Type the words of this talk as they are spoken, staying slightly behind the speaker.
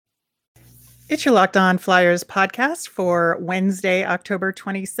It's your Locked On Flyers podcast for Wednesday, October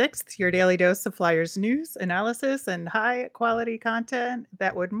 26th, your daily dose of Flyers news, analysis, and high quality content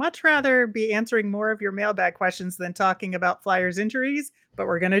that would much rather be answering more of your mailbag questions than talking about Flyers injuries, but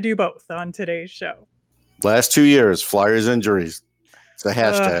we're going to do both on today's show. Last 2 years, Flyers injuries. It's a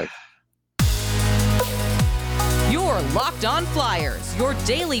hashtag. You're Locked On Flyers, your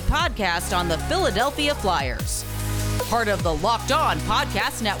daily podcast on the Philadelphia Flyers. Part of the Locked On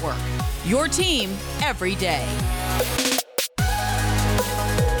Podcast Network. Your team every day.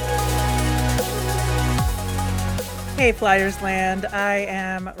 Hey, Flyers land. I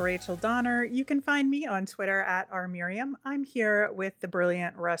am Rachel Donner. You can find me on Twitter at rmiriam. I'm here with the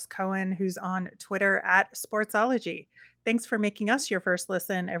brilliant Russ Cohen, who's on Twitter at Sportsology. Thanks for making us your first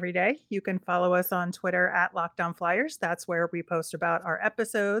listen every day. You can follow us on Twitter at Locked On Flyers. That's where we post about our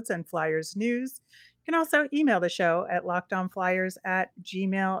episodes and Flyers news. You can also email the show at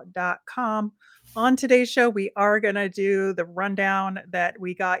lockedonflyers@gmail.com. On today's show, we are going to do the rundown that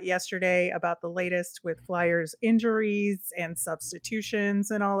we got yesterday about the latest with Flyers injuries and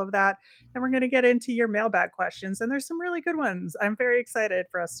substitutions and all of that. And we're going to get into your mailbag questions. And there's some really good ones. I'm very excited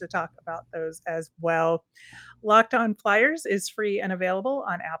for us to talk about those as well. Locked On Flyers is free and available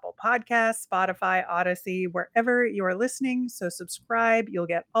on Apple Podcasts, Spotify, Odyssey, wherever you are listening. So subscribe. You'll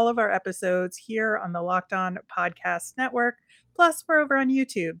get all of our episodes here on the Locked On Podcast Network. Plus, we're over on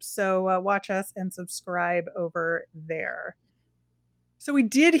YouTube. So watch us and subscribe over there. So we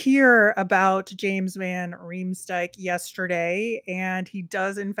did hear about James Van Riemsdyk yesterday, and he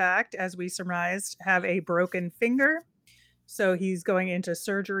does, in fact, as we surmised, have a broken finger. So he's going into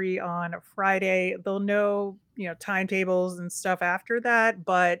surgery on Friday. They'll know, timetables and stuff after that,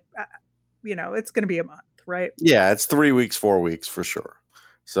 but it's going to be a month, right? Yeah, it's 3 weeks, 4 weeks for sure.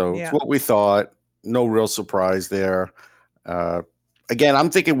 So It's what we thought. No real surprise there. Again, I'm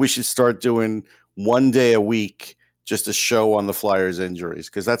thinking we should start doing 1 day a week, just a show on the Flyers injuries,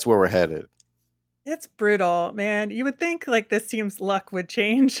 because that's where we're headed. It's brutal, man. You would think like this team's luck would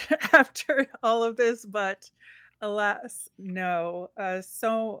change after all of this, but alas, no.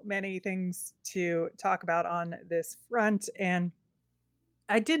 So many things to talk about on this front. And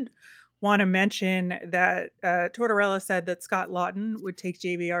I did want to mention that Tortorella said that Scott Lawton would take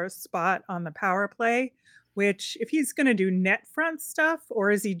JVR's spot on the power play, which if he's going to do net front stuff,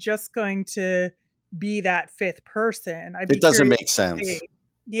 or is he just going to be that fifth person? It doesn't make sense.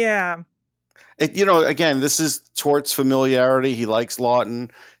 Yeah. Again, this is Tort's familiarity. He likes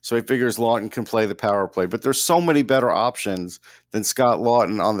Lawton, so he figures Lawton can play the power play. But there's so many better options than Scott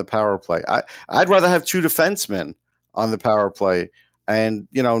Lawton on the power play. I'd rather have two defensemen on the power play and,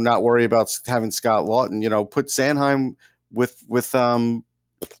 not worry about having Scott Lawton. Put Sanheim with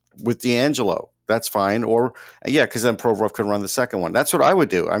D'Angelo. That's fine. Or, because then Provorov can run the second one. That's what I would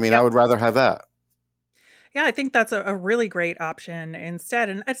do. I mean, I would rather have that. Yeah, I think that's a really great option instead.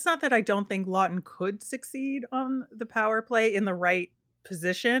 And it's not that I don't think Lawton could succeed on the power play in the right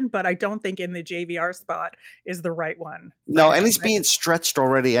position, but I don't think in the JVR spot is the right one. No, and he's being stretched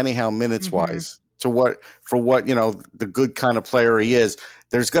already anyhow, minutes-wise, for what the good kind of player he is.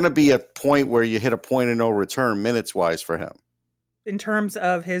 There's going to be a point where you hit a point of no return minutes-wise for him. In terms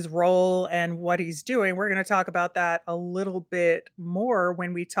of his role and what he's doing, we're going to talk about that a little bit more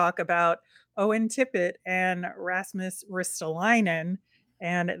when we talk about Owen Tippett and Rasmus Ristolainen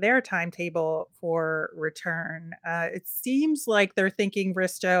and their timetable for return. It seems like they're thinking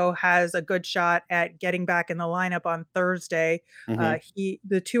Risto has a good shot at getting back in the lineup on Thursday.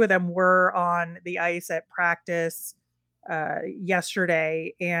 The two of them were on the ice at practice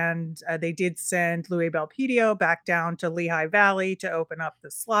yesterday, and they did send Louis Belpedio back down to Lehigh Valley to open up the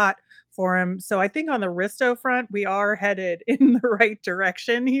slot for him. So I think on the Risto front, we are headed in the right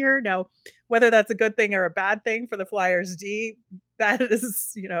direction here. Now, whether that's a good thing or a bad thing for the Flyers D, that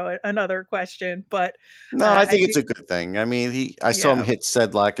is, another question. But no, I think it's a good thing. I mean, I saw him hit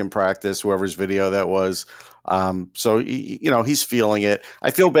Sedlak in practice, whoever's video that was. So he's feeling it.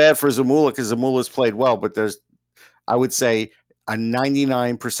 I feel bad for Zamula because Zamula's played well, but I would say a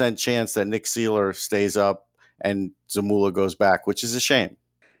 99% chance that Nick Seeler stays up and Zamula goes back, which is a shame.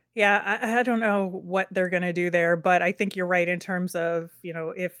 Yeah, I don't know what they're going to do there, but I think you're right in terms of,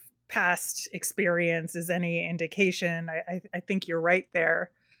 if past experience is any indication, I think you're right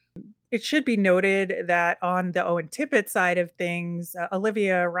there. It should be noted that on the Owen Tippett side of things,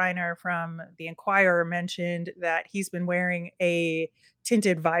 Olivia Reiner from The Inquirer mentioned that he's been wearing a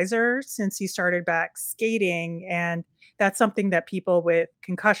tinted visor since he started back skating. And that's something that people with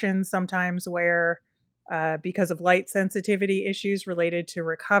concussions sometimes wear because of light sensitivity issues related to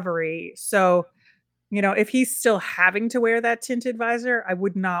recovery. So If he's still having to wear that tinted visor, I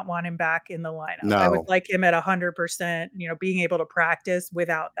would not want him back in the lineup. I would No. like him at 100%, being able to practice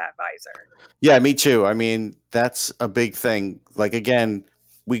without that visor. Yeah, me too. I mean, that's a big thing. Like, again,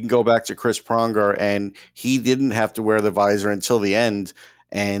 we can go back to Chris Pronger, and he didn't have to wear the visor until the end.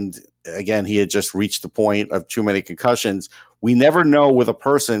 And again, he had just reached the point of too many concussions. We never know with a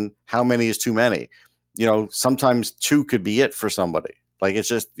person how many is too many. Sometimes two could be it for somebody. Like, it's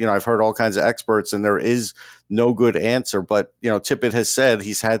just, I've heard all kinds of experts, and there is no good answer. But, Tippett has said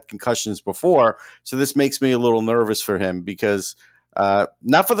he's had concussions before. So this makes me a little nervous for him because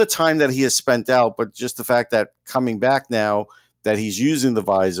not for the time that he has spent out, but just the fact that coming back now that he's using the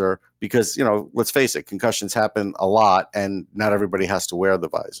visor, because, let's face it, concussions happen a lot and not everybody has to wear the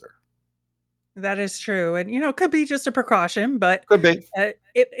visor. That is true. And, it could be just a precaution, but Could be.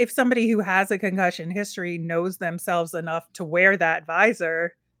 if somebody who has a concussion history knows themselves enough to wear that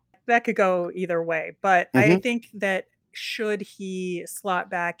visor, that could go either way. But I think that should he slot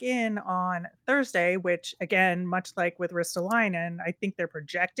back in on Thursday, which again, much like with Ristolainen, I think they're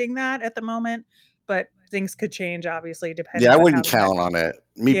projecting that at the moment, but things could change obviously depending Yeah, I on wouldn't count on it.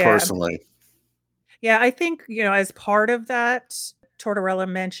 Me personally. Yeah, I think, as part of that, Tortorella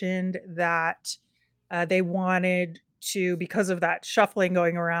mentioned that they wanted to, because of that shuffling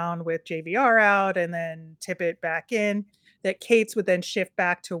going around with JVR out and then Tippett back in, that Cates would then shift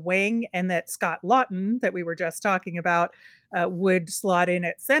back to wing and that Scott Lawton, that we were just talking about, would slot in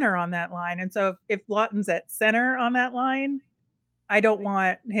at center on that line. And so if Lawton's at center on that line, I don't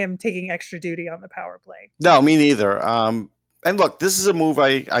want him taking extra duty on the power play. No, me neither. And look, this is a move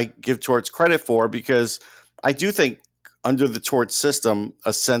I give Torts credit for because I do think under the Torts system,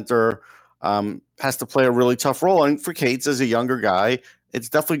 a center has to play a really tough role. And for Cates, as a younger guy, it's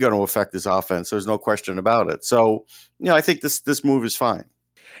definitely going to affect his offense. There's no question about it. So, I think this move is fine.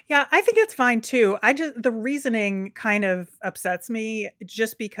 Yeah, I think it's fine too. The reasoning kind of upsets me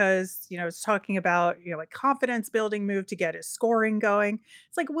just because, it's talking about, like confidence building move to get his scoring going.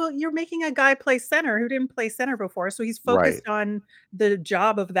 It's like, well, you're making a guy play center who didn't play center before. So he's focused on the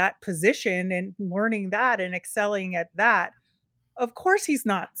job of that position and learning that and excelling at that. Of course, he's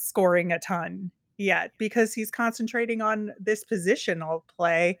not scoring a ton yet because he's concentrating on this positional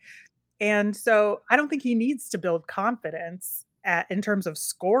play. And so I don't think he needs to build confidence in terms of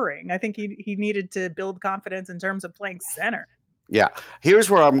scoring. I think he needed to build confidence in terms of playing center. Yeah. Here's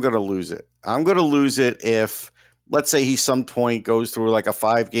where I'm going to lose it. I'm going to lose it if, let's say, he some point goes through like a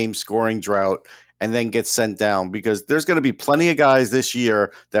 5-game scoring drought and then gets sent down, because there's going to be plenty of guys this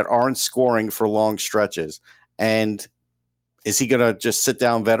year that aren't scoring for long stretches. And is he going to just sit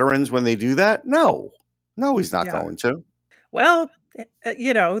down veterans when they do that? No, he's not going to. Well,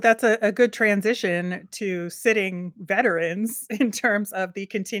 that's a good transition to sitting veterans in terms of the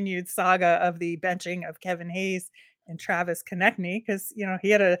continued saga of the benching of Kevin Hayes and Travis Konechny, because,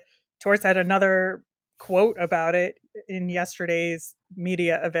 Torts had another quote about it in yesterday's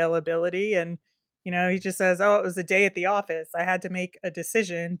media availability. And, he just says, oh, it was a day at the office. I had to make a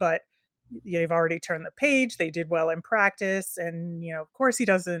decision, but they've already turned the page. They did well in practice. And, of course, he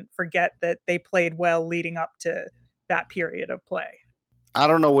doesn't forget that they played well leading up to that period of play. I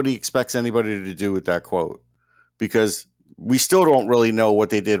don't know what he expects anybody to do with that quote, because we still don't really know what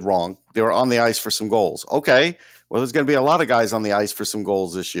they did wrong. They were on the ice for some goals. Okay, well, there's going to be a lot of guys on the ice for some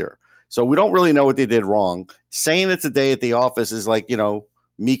goals this year. So we don't really know what they did wrong. Saying it's a day at the office is like,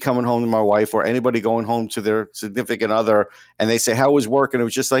 me coming home to my wife or anybody going home to their significant other, and they say, how was work? And it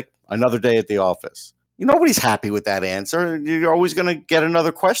was just like another day at the office. Nobody's happy with that answer. You're always going to get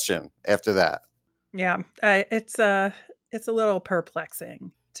another question after that. Yeah, it's a little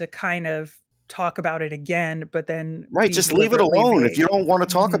perplexing to kind of talk about it again, but then just leave it alone. Vague. If you don't want to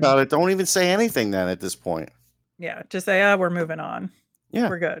talk about it, don't even say anything then at this point. Yeah, just say, we're moving on. Yeah,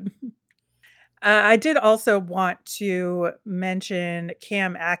 we're good. I did also want to mention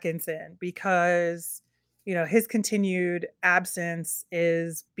Cam Atkinson because, his continued absence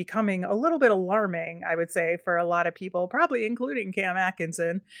is becoming a little bit alarming, I would say, for a lot of people, probably including Cam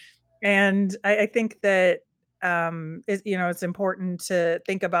Atkinson. And I think that, it's important to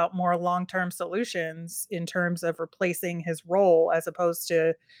think about more long-term solutions in terms of replacing his role as opposed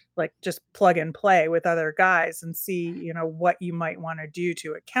to like just plug and play with other guys and see, what you might want to do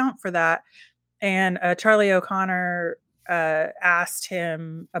to account for that. And Charlie O'Connor asked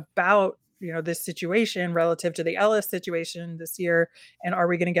him about, this situation relative to the Ellis situation this year. And are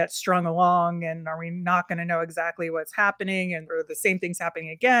we going to get strung along? And are we not going to know exactly what's happening? And are the same things happening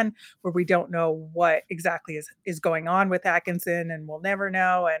again, where we don't know what exactly is going on with Atkinson and we'll never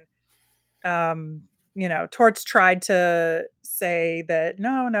know. And Torts tried to say that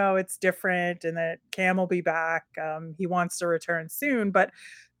no, it's different and that Cam will be back. He wants to return soon, but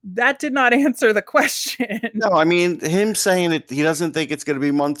that did not answer the question. No, I mean, him saying it, he doesn't think it's going to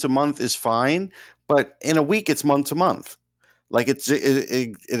be month to month is fine, but in a week it's month to month. Like it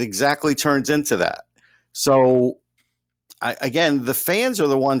exactly turns into that. So again, the fans are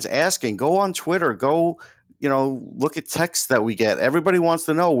the ones asking. Go on Twitter. Go, look at texts that we get. Everybody wants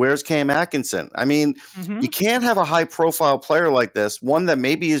to know, where's Cam Atkinson. I mean, Mhm. you can't have a high profile player like this, one that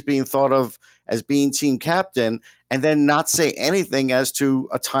maybe is being thought of as being team captain, and then not say anything as to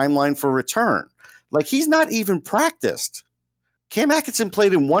a timeline for return. Like, he's not even practiced. Cam Atkinson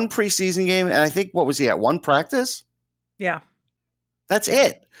played in one preseason game, and I think, what was he at, one practice? Yeah. That's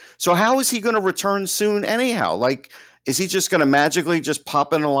it. So how is he going to return soon anyhow? Like, is he just going to magically just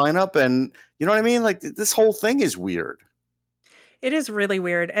pop in a lineup? And you know what I mean? Like, this whole thing is weird. It is really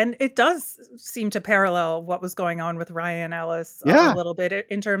weird, and it does seem to parallel what was going on with Ryan Ellis a Yeah. little bit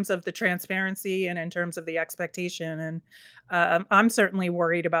in terms of the transparency and in terms of the expectation, and, I'm certainly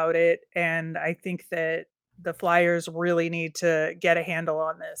worried about it, and I think that the Flyers really need to get a handle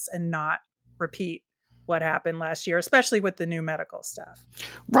on this and not repeat what happened last year, especially with the new medical stuff.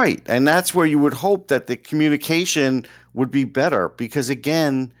 Right. And that's where you would hope that the communication would be better, because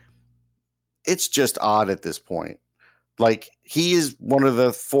again, it's just odd at this point. Like, he is one of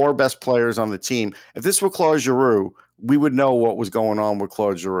the 4 best players on the team. If this were Claude Giroux, we would know what was going on with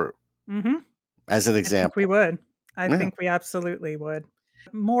Claude Giroux, Mhm. as an I think we example. would. I Yeah. think we absolutely would.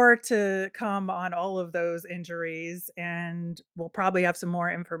 More to come on all of those injuries, and we'll probably have some more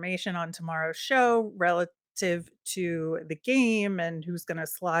information on tomorrow's show relative to the game and who's going to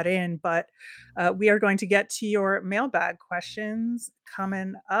slot in. But we are going to get to your mailbag questions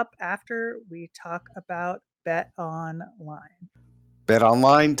coming up after we talk about Bet Online.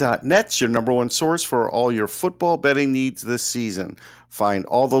 BetOnline.net's your number one source for all your football betting needs this season. Find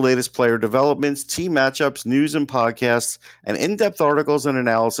all the latest player developments, team matchups, news and podcasts, and in-depth articles and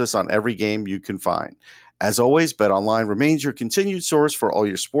analysis on every game you can find. As always, BetOnline remains your continued source for all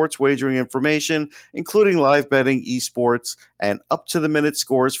your sports wagering information, including live betting, esports, and up-to-the-minute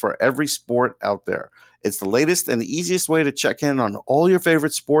scores for every sport out there. It's the latest and the easiest way to check in on all your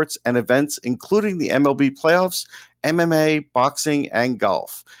favorite sports and events, including the MLB playoffs, MMA, boxing, and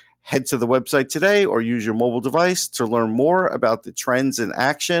golf. Head to the website today or use your mobile device to learn more about the trends in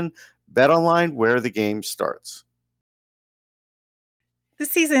action. Bet online, where the game starts. The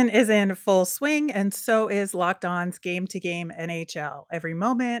season is in full swing, and so is Locked On's Game to Game NHL. Every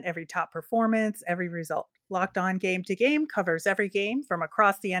moment, every top performance, every result. Locked On Game to Game covers every game from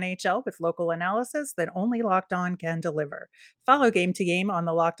across the NHL with local analysis that only Locked On can deliver. Follow Game to Game on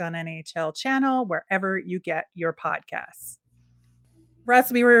the Locked On NHL channel wherever you get your podcasts.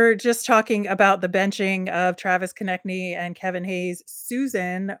 Russ, we were just talking about the benching of Travis Konechny and Kevin Hayes.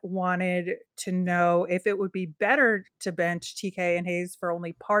 Susan wanted to know if it would be better to bench TK and Hayes for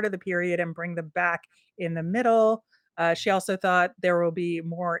only part of the period and bring them back in the middle. She also thought there will be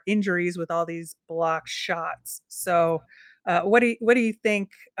more injuries with all these block shots. So, what do you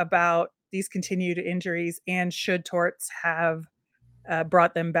think about these continued injuries? And should Torts have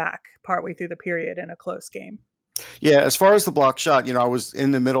brought them back partway through the period in a close game? Yeah, as far as the block shot, I was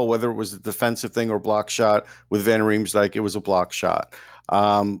in the middle, whether it was a defensive thing or block shot with Van Riemsdyk, it was a block shot.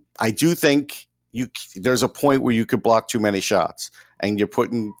 I do think there's a point where you could block too many shots, and you're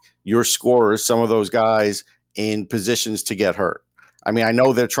putting your scorers, some of those guys, in positions to get hurt. I mean, I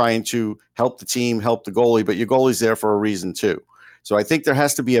know they're trying to help the team, help the goalie, but your goalie's there for a reason too. So I think there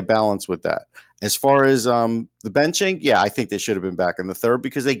has to be a balance with that. As far as the benching, yeah, I think they should have been back in the third,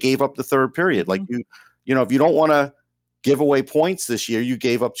 because they gave up the third period. Like, Mhm. if you don't want to give away points this year, you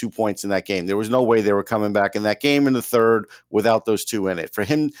gave up 2 points in that game. There was no way they were coming back in that game in the third without those 2 in it. For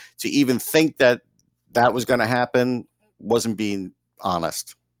him to even think that that was going to happen wasn't being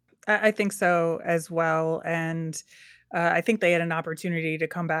honest. I think so as well, and, I think they had an opportunity to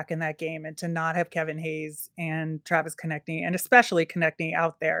come back in that game and to not have Kevin Hayes and Travis Konechny, and especially Konechny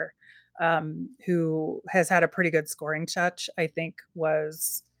out there, who has had a pretty good scoring touch, I think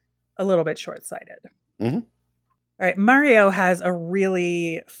was a little bit short-sighted. Mhm. All right, Mario has a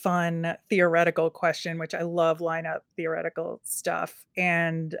really fun theoretical question, which I love lineup theoretical stuff.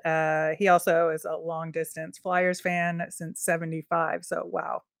 And he also is a long distance Flyers fan since 75. So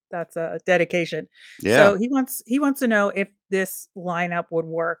wow, that's a dedication. Yeah. So he wants to know if this lineup would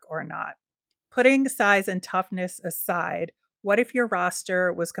work or not. Putting size and toughness aside, what if your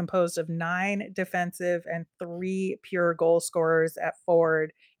roster was composed of 9 defensive and 3 pure goal scorers at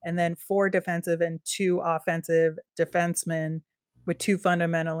forward, and then 4 defensive and 2 offensive defensemen with two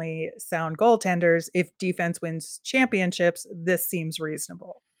fundamentally sound goaltenders. If defense wins championships, this seems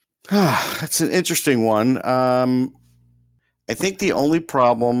reasonable. That's an interesting one. I think the only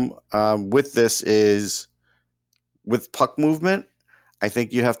problem with this is with puck movement. I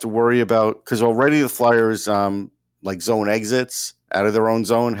think you have to worry about, because already the Flyers, like zone exits out of their own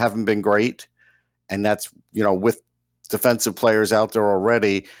zone, haven't been great. And that's, with defensive players out there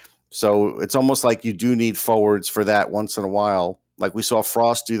already. So it's almost like you do need forwards for that once in a while. Like we saw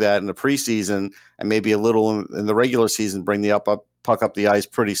Frost do that in the preseason, and maybe a little in the regular season, bring the puck up the ice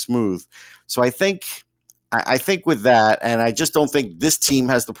pretty smooth. So I think with that, and I just don't think this team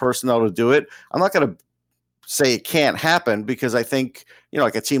has the personnel to do it. I'm not going to say it can't happen, because I think,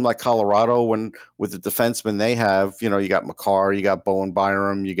 like a team like Colorado, when with the defensemen they have, you got Makar, you got Bowen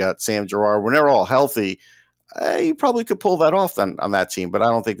Byram, you got Sam Girard, when they're all healthy, you probably could pull that off then on that team, but I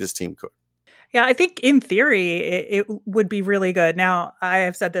don't think this team could. Yeah, I think in theory it would be really good. Now, I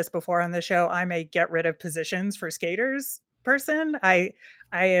have said this before on the show. I'm a get rid of positions for skaters person. I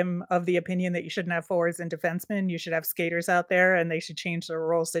am of the opinion that you shouldn't have forwards and defensemen. You should have skaters out there, and they should change their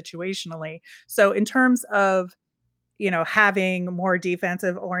role situationally. So in terms of, having more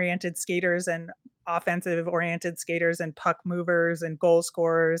defensive oriented skaters and offensive oriented skaters and puck movers and goal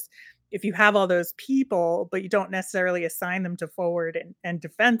scorers, if you have all those people, but you don't necessarily assign them to forward and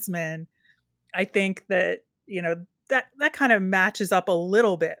defensemen, I think that, that kind of matches up a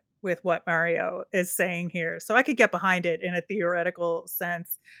little bit with what Mario is saying here. So I could get behind it in a theoretical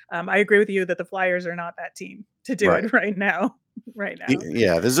sense. I agree with you that the Flyers are not that team to do Right. it right now. Right now.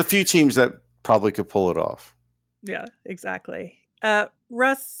 Yeah, there's a few teams that probably could pull it off. Yeah, exactly.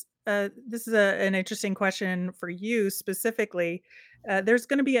 Russ, this is an interesting question for you specifically. There's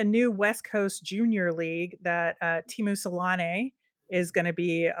going to be a new West Coast Junior League that Teemu Selanne is going to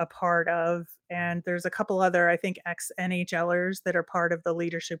be a part of. And there's a couple other, I think, ex-NHLers that are part of the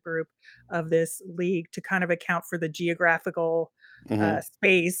leadership group of this league to kind of account for the geographical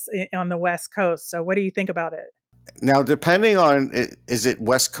space on the West Coast. So what do you think about it? Now, depending on, is it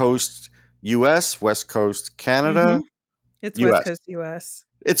West Coast US, West Coast Canada? It's US. West Coast US.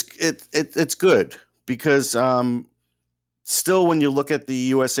 It's good, because still, when you look at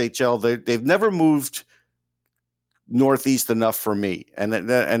the USHL, they've never moved northeast enough for me, and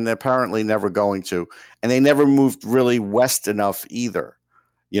apparently never going to, and they never moved really west enough either.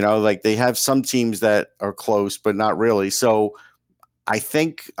 Like they have some teams that are close, but not really. So I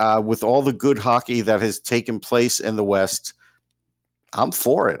think with all the good hockey that has taken place in the West, I'm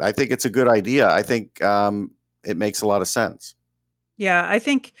for it. I think it's a good idea. I think it makes a lot of sense. Yeah, I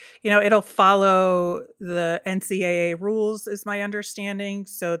think, it'll follow the NCAA rules, is my understanding,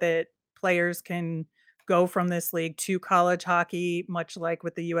 so that players can go from this league to college hockey, much like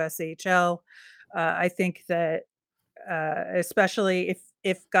with the USHL. I think that especially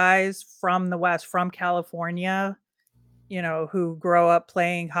if guys from the West, from California, who grow up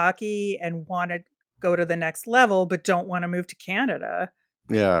playing hockey and want to go to the next level, but don't want to move to Canada.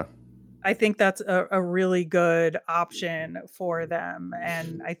 Yeah. I think that's a really good option for them.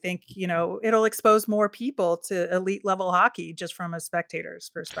 And I think, it'll expose more people to elite level hockey just from a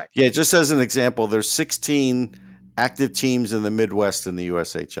spectator's perspective. Yeah, just as an example, there's 16 active teams in the Midwest in the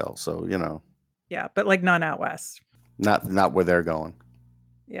USHL. So, Yeah, but like none out West. Not where they're going.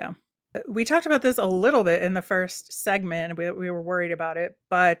 Yeah. We talked about this a little bit in the first segment. We were worried about it,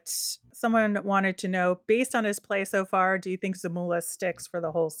 but someone wanted to know, based on his play so far, do you think Zamula sticks for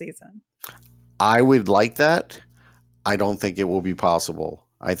the whole season? I would like that. I don't think it will be possible.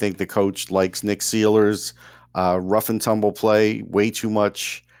 I think the coach likes Nick Seeler's rough and tumble play way too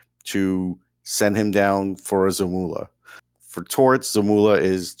much to send him down for a Zamula. For Torts, Zamula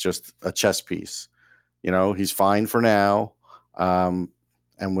is just a chess piece. He's fine for now.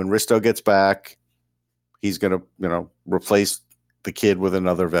 And when Risto gets back, he's going to, replace the kid with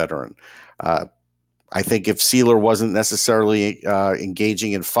another veteran. I think if Seeler wasn't necessarily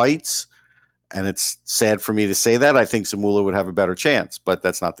engaging in fights, and it's sad for me to say that, I think Zamula would have a better chance, but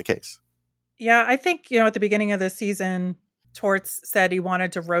that's not the case. Yeah, I think, at the beginning of the season, Torts said he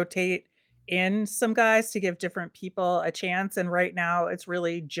wanted to rotate in some guys to give different people a chance. And right now it's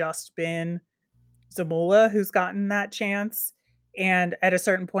really just been Zamula who's gotten that chance. And at a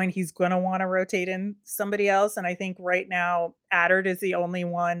certain point, he's going to want to rotate in somebody else. And I think right now, Adard is the only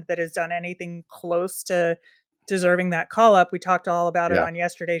one that has done anything close to deserving that call up. We talked all about it on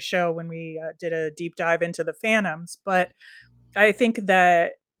yesterday's show when we did a deep dive into the Phantoms. But I think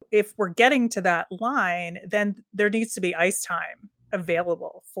that if we're getting to that line, then there needs to be ice time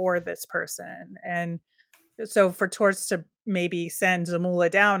available for this person. And so for Torts to maybe send Zamula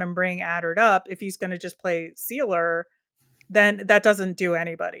down and bring Adard up, if he's going to just play Seeler, then that doesn't do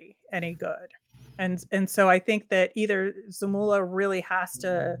anybody any good. And so I think that either Zamula really has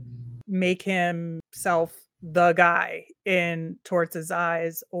to make himself the guy in Torts'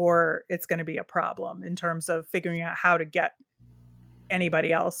 eyes, or it's going to be a problem in terms of figuring out how to get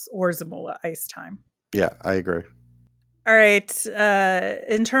anybody else or Zamula ice time. Yeah, I agree. All right.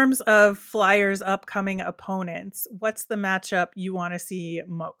 In terms of Flyers' upcoming opponents, what's the matchup you want to see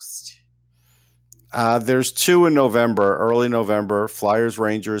most? There's 2 in November, early November: Flyers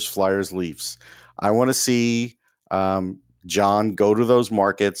Rangers, Flyers Leafs. I want to see John go to those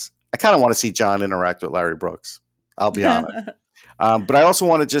markets. I kind of want to see John interact with Larry Brooks. I'll be honest. But I also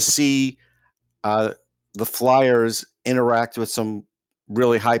want to just see the Flyers interact with some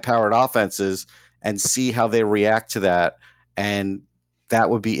really high-powered offenses and see how they react to that. And that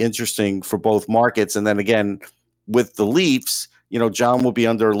would be interesting for both markets. And then again, with the Leafs, John will be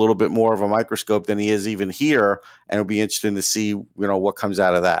under a little bit more of a microscope than he is even here. And it'll be interesting to see, what comes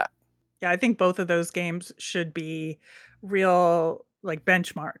out of that. Yeah, I think both of those games should be real like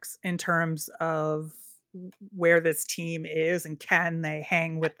benchmarks in terms of where this team is and can they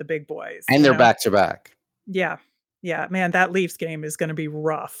hang with the big boys. And they're back to back. Yeah. Yeah, man, that Leafs game is going to be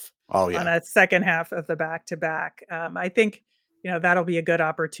rough. Oh, yeah. On that second half of the back-to-back. I think, that'll be a good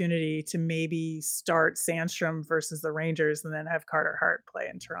opportunity to maybe start Sandstrom versus the Rangers and then have Carter Hart play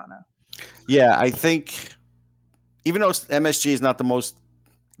in Toronto. Yeah, I think even though MSG is not the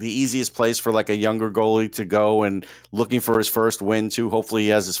easiest place for like a younger goalie to go and looking for his first win too, hopefully he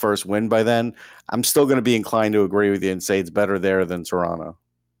has his first win by then, I'm still going to be inclined to agree with you and say it's better there than Toronto.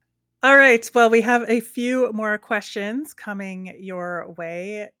 All right. Well, we have a few more questions coming your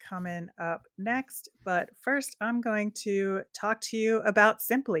way coming up next. But first, I'm going to talk to you about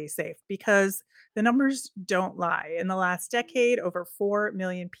SimpliSafe because the numbers don't lie. In the last decade, over 4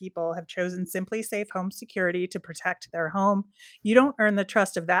 million people have chosen SimpliSafe Home Security to protect their home. You don't earn the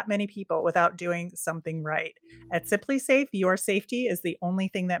trust of that many people without doing something right. At SimpliSafe, your safety is the only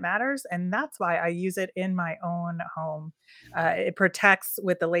thing that matters, and that's why I use it in my own home. It protects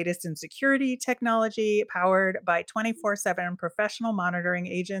with the latest in security technology, powered by 24/7 professional monitoring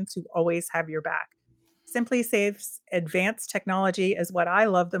agents who always have your back. SimpliSafe's advanced technology is what I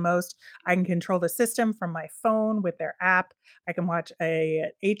love the most. I can control the system from my phone with their app. I can watch a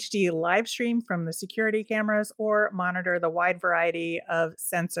HD live stream from the security cameras or monitor the wide variety of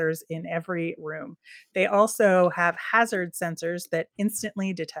sensors in every room. They also have hazard sensors that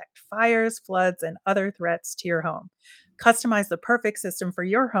instantly detect fires, floods, and other threats to your home. Customize the perfect system for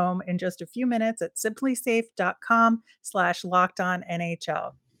your home in just a few minutes at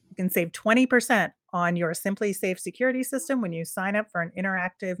simplisafe.com/lockedonnhl. You can save 20% on your SimpliSafe security system when you sign up for an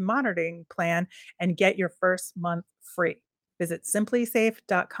interactive monitoring plan and get your first month free. Visit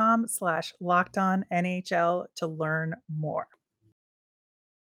simplisafe.com/lockedonnhl to learn more.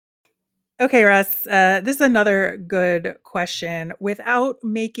 Okay, Russ, this is another good question. Without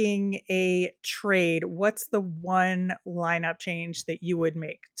making a trade, what's the one lineup change that you would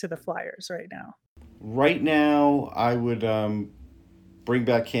make to the Flyers right now? Right now, I would bring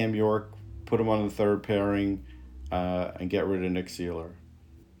back Cam York, put him on the third pairing, and get rid of Nick Seeler.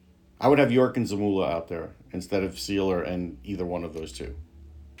 I would have York and Zamula out there instead of Seeler and either one of those two.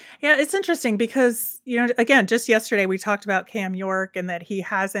 Yeah, it's interesting because, again, just yesterday we talked about Cam York and that he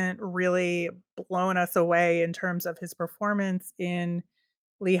hasn't really blown us away in terms of his performance in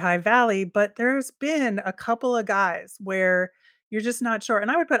Lehigh Valley, but there's been a couple of guys where you're just not sure.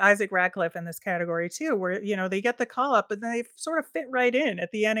 And I would put Isaac Ratcliffe in this category too, where, they get the call up and they sort of fit right in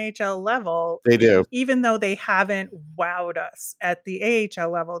at the NHL level. They do. Even though they haven't wowed us at the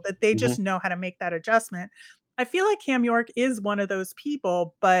AHL level, that they just Mm-hmm. know how to make that adjustment. I feel like Cam York is one of those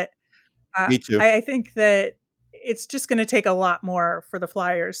people, but Me too. I think that it's just going to take a lot more for the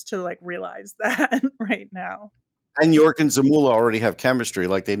Flyers to like realize that right now. And York and Zamula already have chemistry,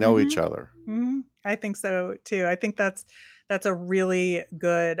 like they know each Mhm. other. I think so too. I think that's a really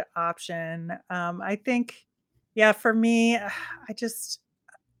good option. I think, yeah, for me, I just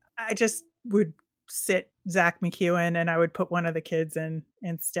would sit Zach McEwen and I would put one of the kids in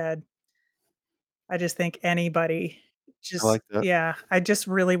instead. I just think anybody I like that. yeah, I just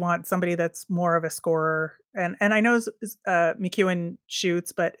really want somebody that's more of a scorer. And I know McEwen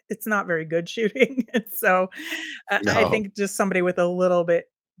shoots, but it's not very good shooting. And so I No. think just somebody with a little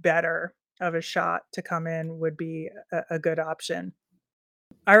bit better of a shot to come in would be a good option.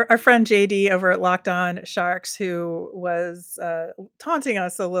 Our friend JD over at Locked On Sharks, who was taunting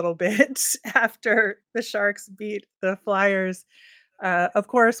us a little bit after the Sharks beat the Flyers, of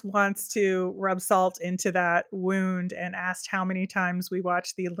course, wants to rub salt into that wound and asked how many times we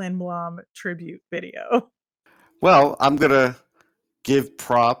watched the Lindblom tribute video. Well, I'm gonna give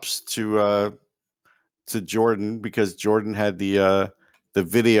props to Jordan because Jordan had the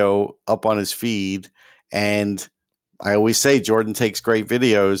video up on his feed, and I always say Jordan takes great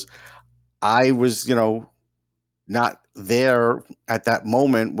videos. I was, not there at that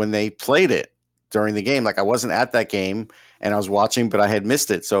moment when they played it during the game. Like I wasn't at that game and I was watching, but I had missed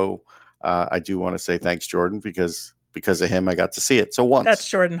it. So I do want to say thanks, Jordan, because of him, I got to see it. So once. That's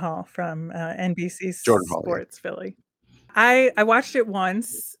Jordan Hall from NBC Jordan Hall, yeah. Sports Philly. I watched it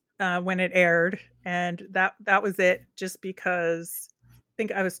once when it aired, and that was it. Just because I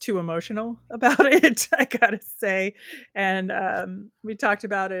think I was too emotional about it, I gotta say. And we talked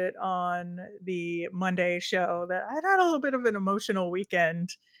about it on the Monday show that I'd had a little bit of an emotional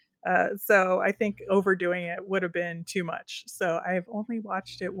weekend. So I think overdoing it would have been too much. So I've only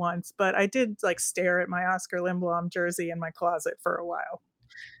watched it once, but I did like stare at my Oscar Lindblom jersey in my closet for a while.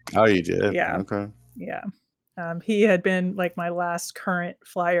 Oh, you did? Yeah. Okay. Yeah. He had been like my last current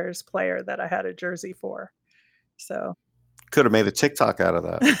Flyers player that I had a jersey for. So Could have made a TikTok out of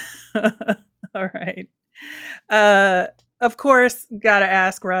that. all right. Of course, gotta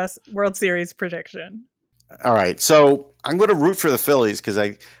ask Russ, World Series prediction. All right. So I'm going to root for the Phillies because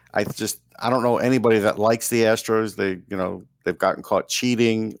I don't know anybody that likes the Astros. They've gotten caught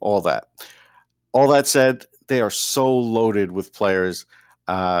cheating, all that. All that said, they are so loaded with players.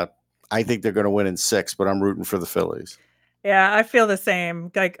 I think they're going to win in 6, but I'm rooting for the Phillies. Yeah, I feel the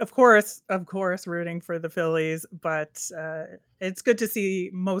same. Like, of course, rooting for the Phillies, but it's good to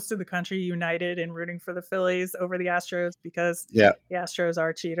see most of the country united in rooting for the Phillies over the Astros because the Astros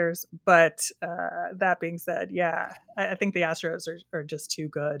are cheaters. But that being said, yeah, I think the Astros are just too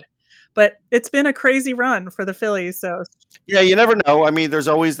good. But it's been a crazy run for the Phillies. So yeah, you never know. I mean, there's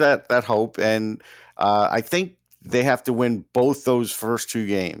always that hope, and I think they have to win both those first 2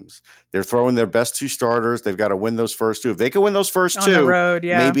 games. They're throwing their best 2 starters. They've got to win those first 2. If they can win those first on 2, the road,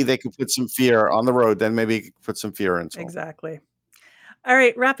 yeah. maybe they could put some fear on the road. Then maybe put some fear into them. Exactly. All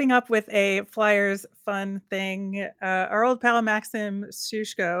right, wrapping up with a Flyers fun thing. Our old pal Maxim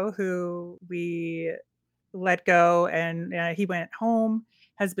Sushko, who we let go and he went home,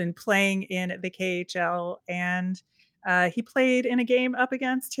 has been playing in the KHL, and he played in a game up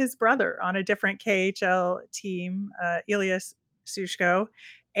against his brother on a different KHL team, Elias Sushko.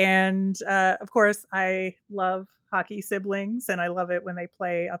 And of course, I love hockey siblings, and I love it when they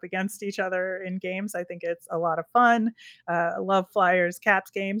play up against each other in games. I think it's a lot of fun. I love Flyers Caps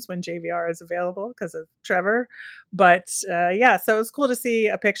games when JVR is available because of Trevor. But yeah, so it was cool to see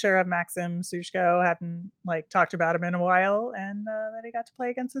a picture of Maxim Sushko. Hadn't talked about him in a while, and that he got to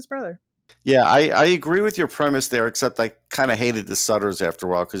play against his brother. Yeah, I agree with your premise there, except I kind of hated the Sutters after a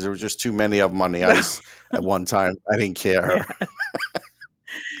while because there were just too many of them on the ice at one time. I didn't care. Yeah.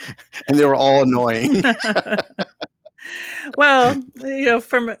 And they were all annoying. Well,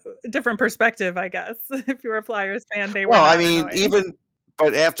 from a different perspective, I guess. If you were a Flyers fan, they were. Well, I mean,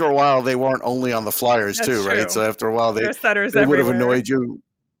 but after a while, they weren't only on the Flyers too, true. right? So after a while, they would have annoyed you.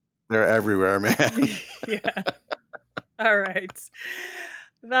 They're everywhere, man. Yeah. All right.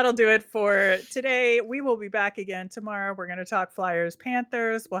 That'll do it for today. We will be back again tomorrow. We're going to talk Flyers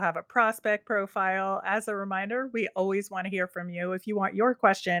Panthers. We'll have a prospect profile. As a reminder, we always want to hear from you. If you want your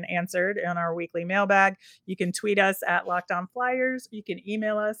question answered in our weekly mailbag, you can tweet us at Locked On Flyers. You can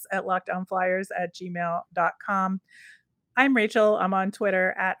email us at lockedonflyers@gmail.com. I'm Rachel. I'm on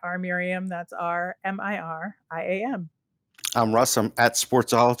Twitter at rmiriam. That's RMIRIAM. I'm Russ. I'm at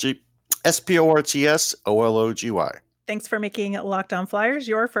Sportsology, SPORTSOLOGY. Thanks for making Locked On Flyers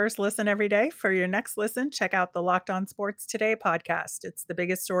your first listen every day. For your next listen, check out the Locked On Sports Today podcast. It's the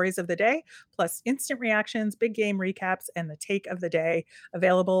biggest stories of the day, plus instant reactions, big game recaps, and the take of the day.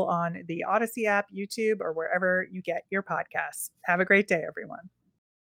 Available on the Odyssey app, YouTube, or wherever you get your podcasts. Have a great day, everyone.